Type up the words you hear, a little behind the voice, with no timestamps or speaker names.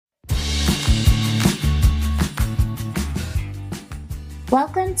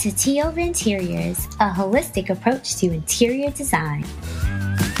Welcome to Tea Over Interiors, a holistic approach to interior design.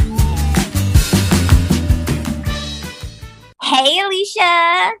 Hey,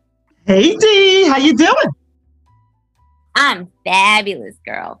 Alicia. Hey, Dee. How you doing? I'm fabulous,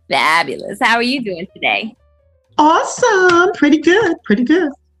 girl. Fabulous. How are you doing today? Awesome. Pretty good. Pretty good.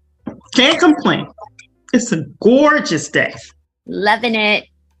 Can't complain. It's a gorgeous day. Loving it.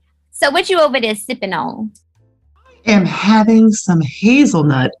 So what you over there sipping on? I'm having some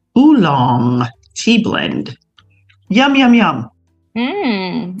hazelnut oolong tea blend. Yum, yum, yum.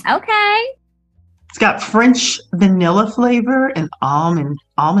 Okay. It's got French vanilla flavor and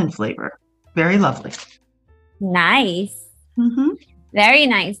almond flavor. Very lovely. Nice. Mm-hmm. Very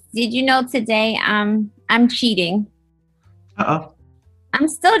nice. Did you know today I'm cheating? Uh-oh. I'm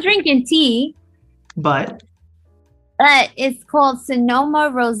still drinking tea. But It's called Sonoma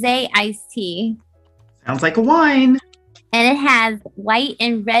Rosé iced tea. sounds like a wine. And it has white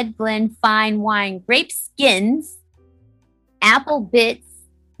and red blend fine wine, grape skins, apple bits,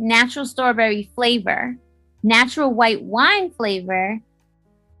 natural strawberry flavor, natural white wine flavor,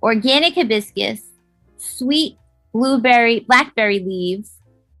 organic hibiscus, sweet blackberry leaves,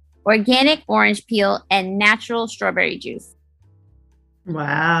 organic orange peel, and natural strawberry juice.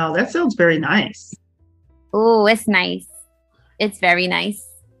 Wow, that sounds very nice. Oh, it's nice. It's very nice.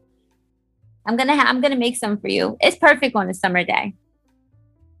 I'm gonna make some for you. It's perfect on a summer day.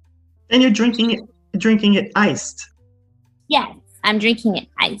 And you're drinking it iced. Yes, I'm drinking it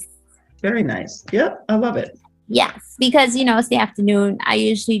iced. Very nice. Yep, I love it. Yes, because it's the afternoon. I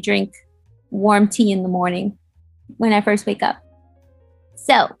usually drink warm tea in the morning when I first wake up.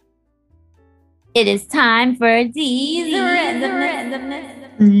 So it is time for Dee's randomness.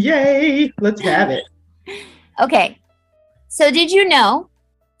 Yay! Let's have it. Okay. So did you know,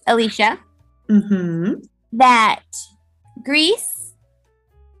 Alicia, that Greece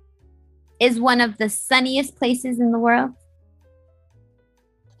is one of the sunniest places in the world?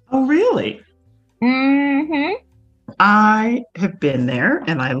 Oh, really? I have been there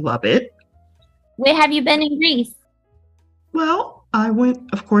and I love it. Where have you been in Greece? Well, I went,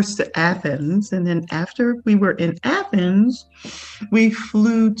 of course, to Athens. And then after we were in Athens, we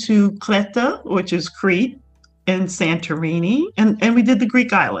flew to Creta, which is Crete, and Santorini. And we did the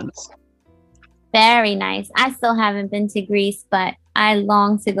Greek islands. Very nice. I still haven't been to Greece, but I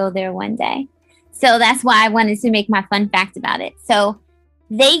long to go there one day. So that's why I wanted to make my fun fact about it. So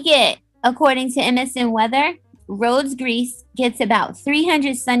they get, according to MSN Weather, Rhodes, Greece gets about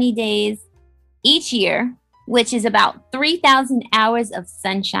 300 sunny days each year, which is about 3,000 hours of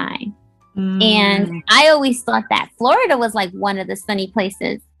sunshine. And I always thought that Florida was like one of the sunny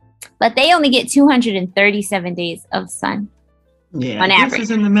places, but they only get 237 days of sun. Yeah, on average. This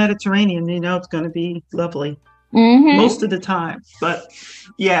is in the Mediterranean. It's going to be lovely most of the time. But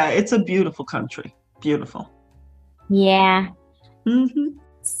yeah, it's a beautiful country. Beautiful. Yeah.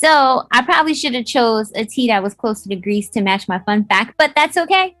 So I probably should have chose a tea that was closer to Greece to match my fun fact, but that's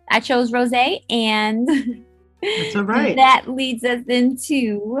okay. I chose rosé, and that's all right. That leads us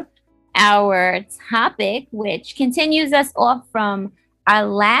into our topic, which continues us off from our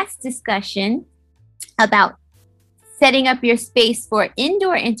last discussion about setting up your space for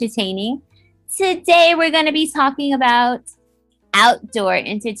indoor entertaining. Today, we're going to be talking about outdoor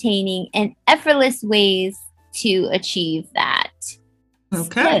entertaining and effortless ways to achieve that.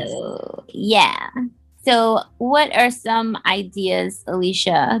 Okay. So what are some ideas,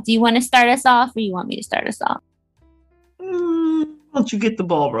 Alicia? Do you want to start us off, or you want me to start us off? Why don't you get the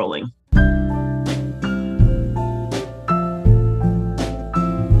ball rolling?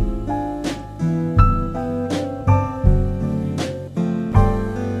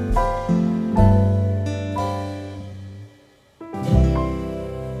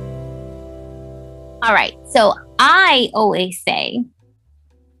 All right. So I always say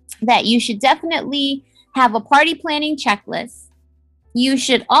that you should definitely have a party planning checklist. You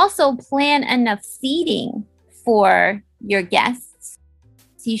should also plan enough seating for your guests.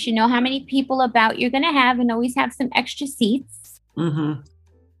 So you should know how many people about you're going to have and always have some extra seats.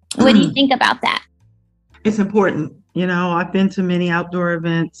 What do you think about that? It's important. I've been to many outdoor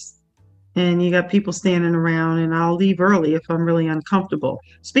events and you got people standing around, and I'll leave early if I'm really uncomfortable.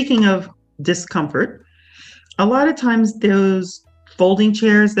 Speaking of discomfort, a lot of times those folding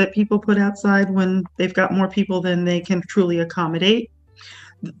chairs that people put outside when they've got more people than they can truly accommodate,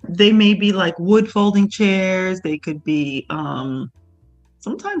 they may be like wood folding chairs. They could be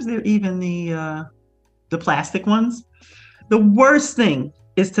sometimes they're even the plastic ones. The worst thing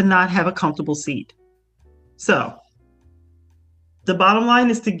is to not have a comfortable seat. So the bottom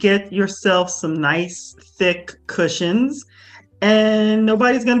line is to get yourself some nice thick cushions And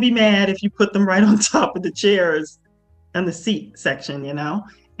nobody's going to be mad if you put them right on top of the chairs and the seat section,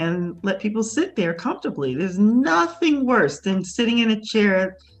 and let people sit there comfortably. There's nothing worse than sitting in a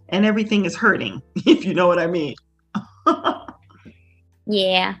chair and everything is hurting, if you know what I mean.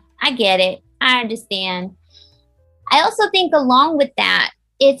 Yeah, I get it. I understand. I also think along with that,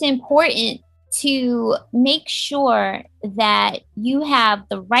 it's important to make sure that you have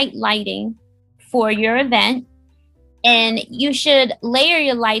the right lighting for your event. And you should layer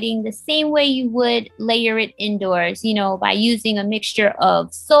your lighting the same way you would layer it indoors, by using a mixture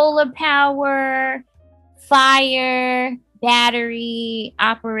of solar power, fire, battery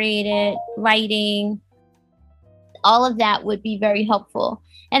operated lighting. All of that would be very helpful.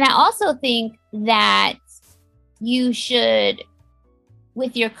 And I also think that you should,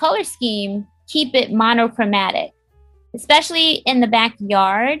 with your color scheme, keep it monochromatic, especially in the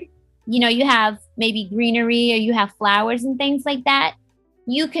backyard. You have maybe greenery or you have flowers and things like that.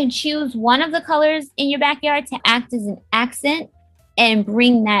 You can choose one of the colors in your backyard to act as an accent and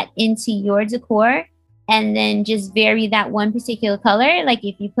bring that into your decor, and then just vary that one particular color. Like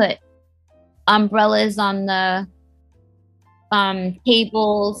if you put umbrellas on the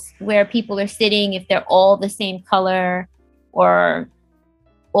tables where people are sitting, if they're all the same color or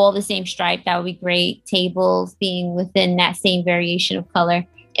all the same stripe, that would be great. Tables being within that same variation of color,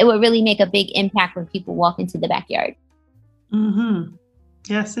 it would really make a big impact when people walk into the backyard. Mm-hmm.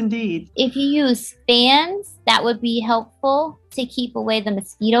 Yes, indeed. If you use fans, that would be helpful to keep away the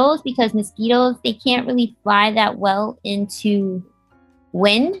mosquitoes, because mosquitoes, they can't really fly that well into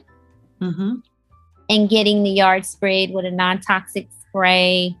wind. Mm-hmm. And getting the yard sprayed with a non-toxic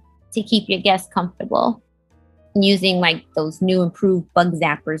spray to keep your guests comfortable, using like those new improved bug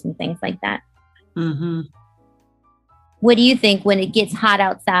zappers and things like that. Mm-hmm. What do you think when it gets hot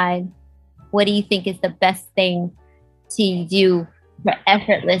outside? What do you think is the best thing to do for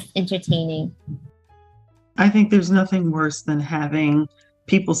effortless entertaining? I think there's nothing worse than having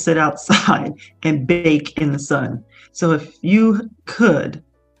people sit outside and bake in the sun. So if you could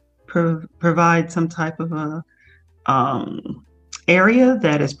provide some type of a area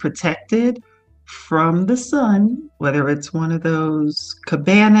that is protected from the sun, whether it's one of those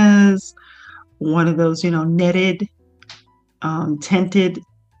cabanas, one of those, netted, tented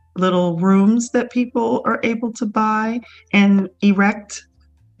little rooms that people are able to buy and erect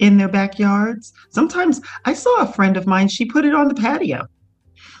in their backyards. Sometimes I saw a friend of mine, she put it on the patio.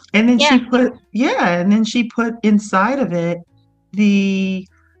 And then she put inside of it the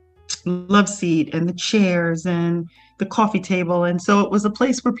love seat and the chairs and the coffee table. And so it was a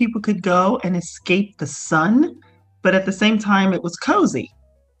place where people could go and escape the sun, but at the same time, it was cozy.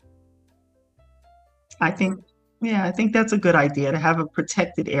 I think that's a good idea, to have a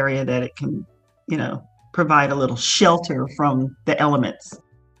protected area that it can, provide a little shelter from the elements.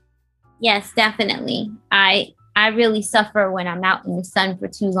 Yes, definitely. I really suffer when I'm out in the sun for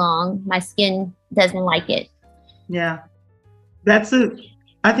too long. My skin doesn't like it. Yeah.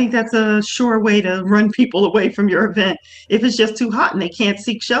 I think that's a sure way to run people away from your event if it's just too hot and they can't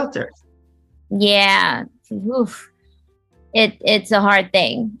seek shelter. Yeah. Oof. It's a hard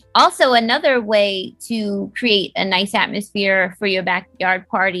thing. Also, another way to create a nice atmosphere for your backyard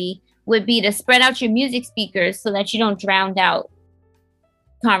party would be to spread out your music speakers so that you don't drown out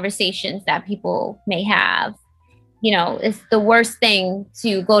conversations that people may have. It's the worst thing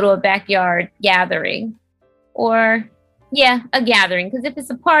to go to a backyard gathering, or a gathering, because if it's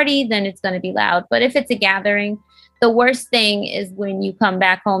a party, then it's going to be loud. But if it's a gathering, the worst thing is when you come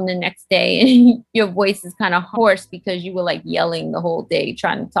back home the next day and your voice is kind of hoarse because you were like yelling the whole day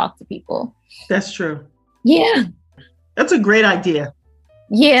trying to talk to people. That's true. Yeah. That's a great idea.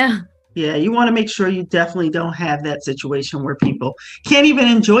 Yeah. Yeah, you want to make sure you definitely don't have that situation where people can't even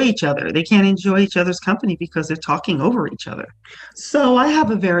enjoy each other. They can't enjoy each other's company because they're talking over each other. So I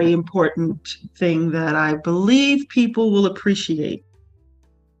have a very important thing that I believe people will appreciate.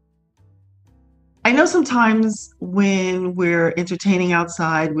 I know sometimes when we're entertaining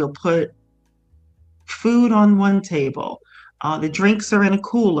outside, we'll put food on one table. The drinks are in a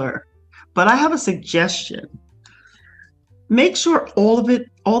cooler. But I have a suggestion. Make sure all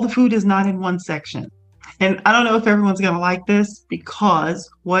the food is not in one section. And I don't know if everyone's going to like this, because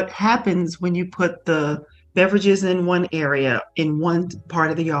what happens when you put the beverages in one area, in one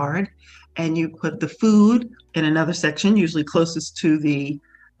part of the yard, and you put the food in another section, usually closest to the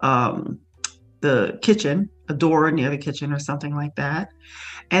kitchen, a door near the kitchen or something like that.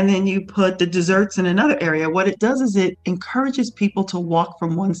 And then you put the desserts in another area. What it does is it encourages people to walk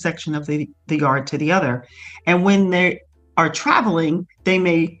from one section of the yard to the other. And when they are traveling, they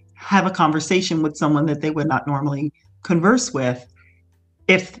may have a conversation with someone that they would not normally converse with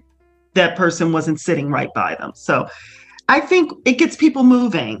if that person wasn't sitting right by them. So I think it gets people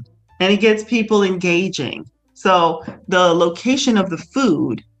moving and it gets people engaging. So the location of the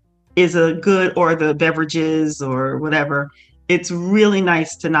food is a good, or the beverages or whatever. It's really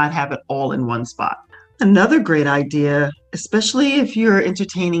nice to not have it all in one spot. Another great idea, especially if you're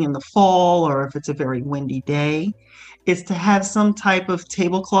entertaining in the fall or if it's a very windy day, is to have some type of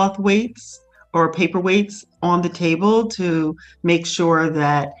tablecloth weights or paper weights on the table to make sure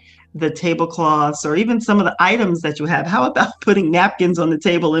that the tablecloths or even some of the items that you have, how about putting napkins on the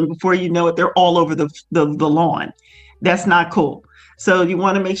table and before you know it, they're all over the lawn? That's not cool. So you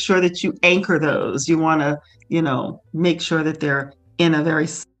want to make sure that you anchor those. You want to, make sure that they're in a very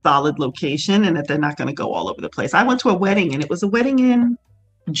solid location and that they're not going to go all over the place. I went to a wedding and it was a wedding in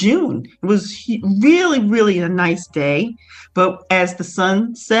June. It was really, really a nice day. But as the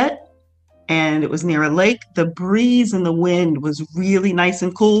sun set and it was near a lake, the breeze and the wind was really nice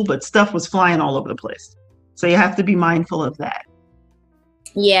and cool, but stuff was flying all over the place. So you have to be mindful of that.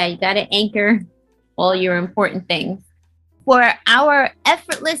 Yeah, you got to anchor all your important things. For our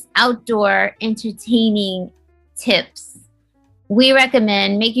effortless outdoor entertaining tips, we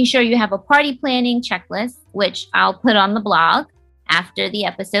recommend making sure you have a party planning checklist, which I'll put on the blog after the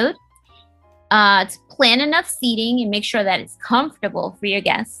episode. To plan enough seating and make sure that it's comfortable for your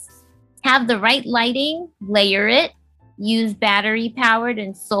guests. Have the right lighting, layer it, use battery powered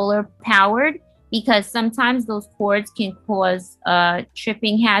and solar powered, because sometimes those cords can cause a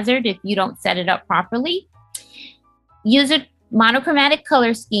tripping hazard if you don't set it up properly. Use a monochromatic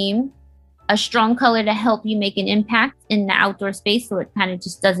color scheme, a strong color to help you make an impact in the outdoor space so it kind of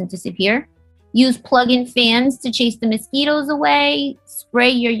just doesn't disappear. Use plug-in fans to chase the mosquitoes away. Spray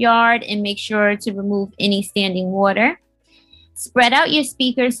your yard and make sure to remove any standing water. Spread out your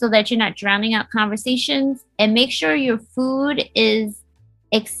speakers so that you're not drowning out conversations, and make sure your food is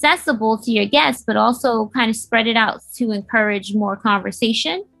accessible to your guests, but also kind of spread it out to encourage more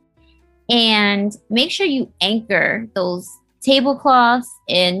conversation. And make sure you anchor those tablecloths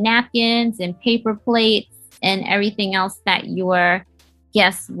and napkins and paper plates and everything else that your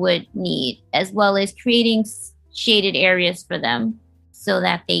guests would need, as well as creating shaded areas for them so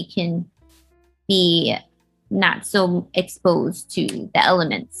that they can be not so exposed to the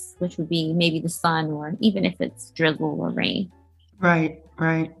elements, which would be maybe the sun or even if it's drizzle or rain. Right.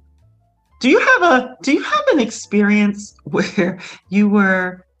 Do you have an experience where you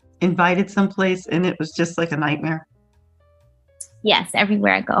were invited someplace and it was just like a nightmare? Yes,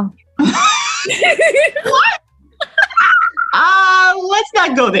 everywhere I go. What? Let's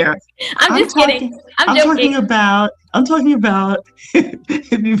not go there. I'm just kidding. I'm joking. I'm talking about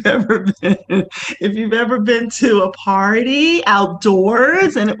if you've ever been to a party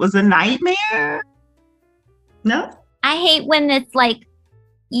outdoors and it was a nightmare. No? I hate when it's like,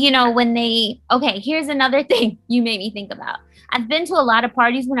 here's another thing you made me think about. I've been to a lot of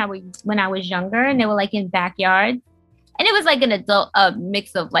parties when I was younger, and they were like in backyards, and it was like a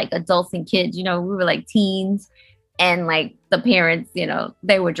mix of like adults and kids. We were like teens, and like the parents,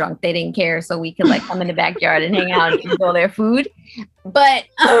 they were drunk, they didn't care, so we could like come in the backyard and hang out and eat all their food. But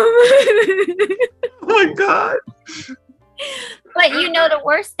oh my God! But the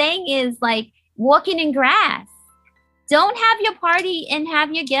worst thing is like walking in grass. Don't have your party and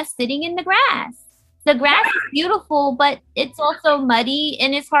have your guests sitting in the grass. The grass is beautiful, but it's also muddy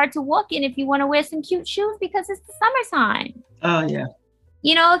and it's hard to walk in if you want to wear some cute shoes because it's the summertime. Oh, yeah.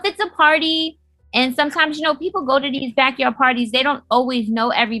 If it's a party, and sometimes, people go to these backyard parties, they don't always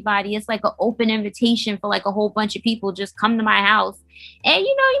know everybody. It's like an open invitation for like a whole bunch of people, just come to my house. And,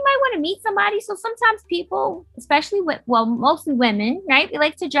 you might want to meet somebody. So sometimes people, especially mostly women, right? We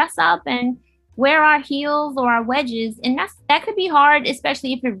like to dress up and wear our heels or our wedges, and that could be hard,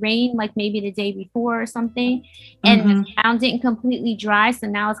 especially if it rained like maybe the day before or something, and the ground didn't completely dry, so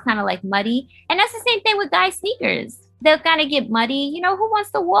now it's kind of like muddy. And that's the same thing with guys' sneakers. They'll kind of get muddy. Who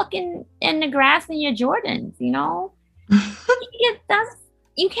wants to walk in the grass in your Jordans? How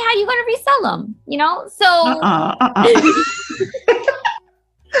you gonna resell them? So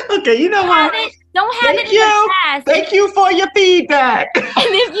okay, you know what? Don't have it in the grass. Thank you for your feedback. And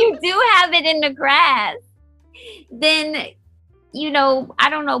if you do have it in the grass, then, I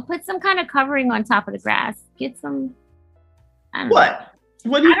don't know, put some kind of covering on top of the grass. Get some, What?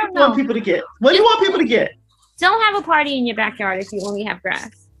 What do you want people to get? What do you want people to get? Don't have a party in your backyard if you only have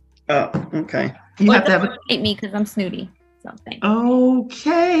grass. Oh, okay. You have to have hate me because I'm snooty. So thanks.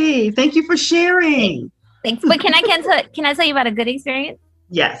 Okay. Thank you for sharing. Thanks. But can I tell you about a good experience?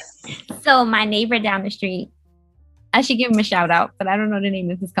 Yes. So my neighbor down the street, I should give him a shout out, but I don't know the name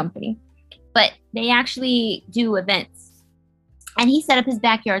of his company. but they actually do events. And he set up his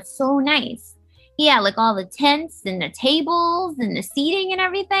backyard so nice. He had like all the tents and the tables and the seating and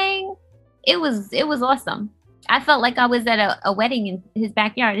everything. It was awesome. I felt like I was at a wedding in his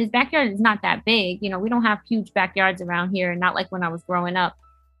backyard. His backyard is not that big. You know, we don't have huge backyards around here, not like when I was growing up.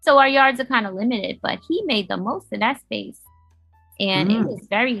 So our yards are kind of limited, but he made the most of that space. And it was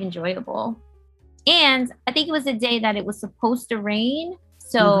very enjoyable. And I think it was a day that it was supposed to rain.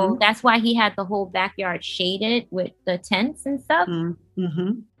 So that's why he had the whole backyard shaded with the tents and stuff.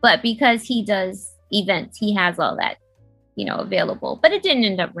 But because he does events, he has all that, you know, available. But it didn't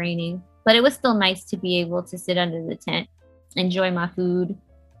end up raining. But it was still nice to be able to sit under the tent, enjoy my food,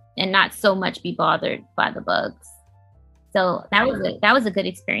 and not so much be bothered by the bugs. So that was a good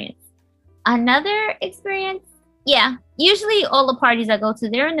experience. Another experience, yeah. Usually all the parties I go to,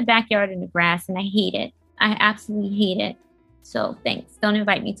 they're in the backyard in the grass, and I hate it. I absolutely hate it. So thanks. Don't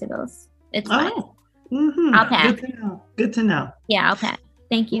invite me to those. It's fine. I'll pass. Good to know. Yeah, I'll pass.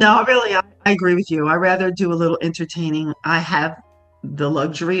 Thank you. No, really, I agree with you. I rather do a little entertaining. I have the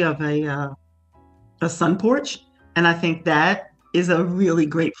luxury of a sun porch, and I think that is a really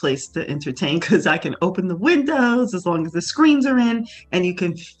great place to entertain because I can open the windows as long as the screens are in, and you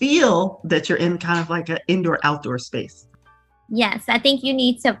can feel that you're in kind of like an indoor-outdoor space. Yes, I think you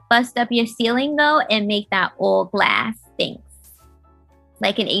need to bust up your ceiling though and make that all glass. Thanks.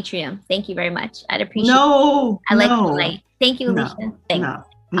 Like an atrium. Thank you very much. I'd appreciate it. I like the light. Thank you, Alicia. Thanks. No,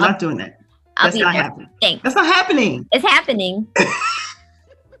 I'm not doing that. That's not happening. Thanks. That's not happening. It's happening.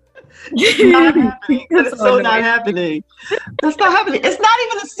 It's not happening. That's so not happening. That's not happening. It's not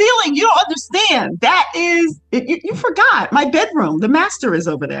even a ceiling. You don't understand. That is, you forgot. My bedroom, the master is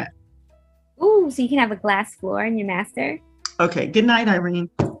over there. Ooh, so you can have a glass floor in your master? Okay. Good night,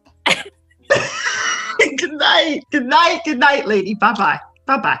 Irene. Good night. Good night. Good night, lady. Bye-bye.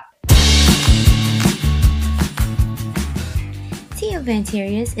 Bye-bye. Tea Over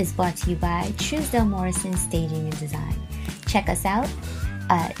Interiors is brought to you by Truesdale Morrison Staging and Design. Check us out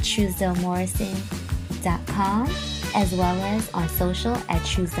at truesdalemorrison.com as well as on social at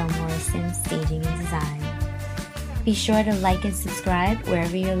Truesdale Morrison Staging and Design. Be sure to like and subscribe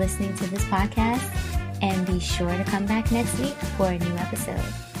wherever you're listening to this podcast, and be sure to come back next week for a new episode.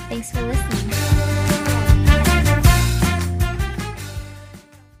 Thanks for listening.